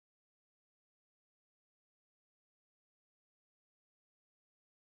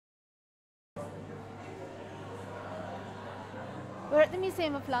We're at the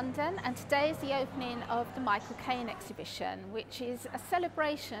Museum of London, and today is the opening of the Michael Caine exhibition, which is a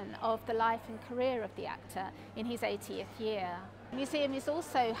celebration of the life and career of the actor in his 80th year. The museum is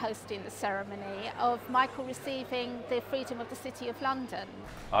also hosting the ceremony of Michael receiving the Freedom of the City of London.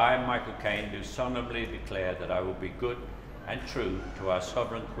 I, Michael Caine, do solemnly declare that I will be good and true to our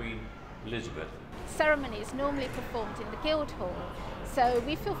Sovereign Queen Elizabeth. The ceremony is normally performed in the Guildhall, so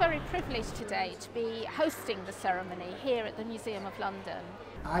we feel very privileged today to be hosting the ceremony here at the Museum of London.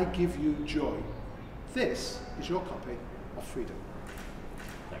 I give you joy. This is your copy of Freedom.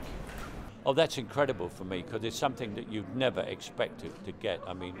 Thank you. Oh, that's incredible for me, because it's something that you'd never expected to get.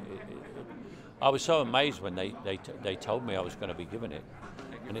 I mean, I was so amazed when they told me I was going to be given it,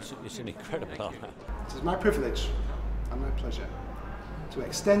 and it's an incredible honour. It is my privilege and my pleasure to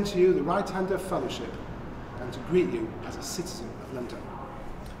extend to you the right hand of fellowship and to greet you as a citizen of London.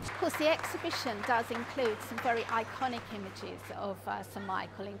 Of course, the exhibition does include some very iconic images of Sir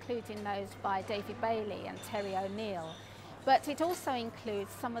Michael, including those by David Bailey and Terry O'Neill. But it also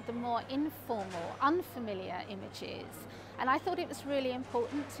includes some of the more informal, unfamiliar images. And I thought it was really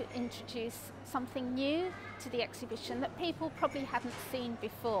important to introduce something new to the exhibition that people probably hadn't seen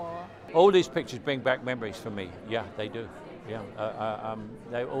before. All these pictures bring back memories for me. Yeah, they do. Yeah,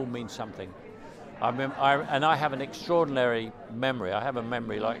 they all mean something. And I have an extraordinary memory. I have a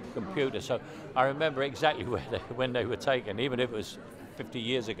memory like a computer, so I remember exactly when they were taken, even if it was 50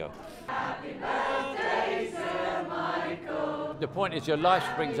 years ago. Happy birthday, Sir Michael. The point is, your life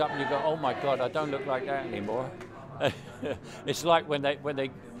springs up and you go, oh my God, I don't look like that anymore. It's like when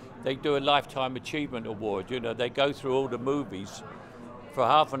they do a Lifetime Achievement Award, you know, they go through all the movies for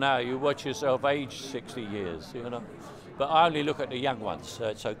half an hour, you watch yourself age 60 years, you know. But I only look at the young ones, so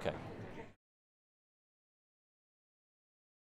it's okay.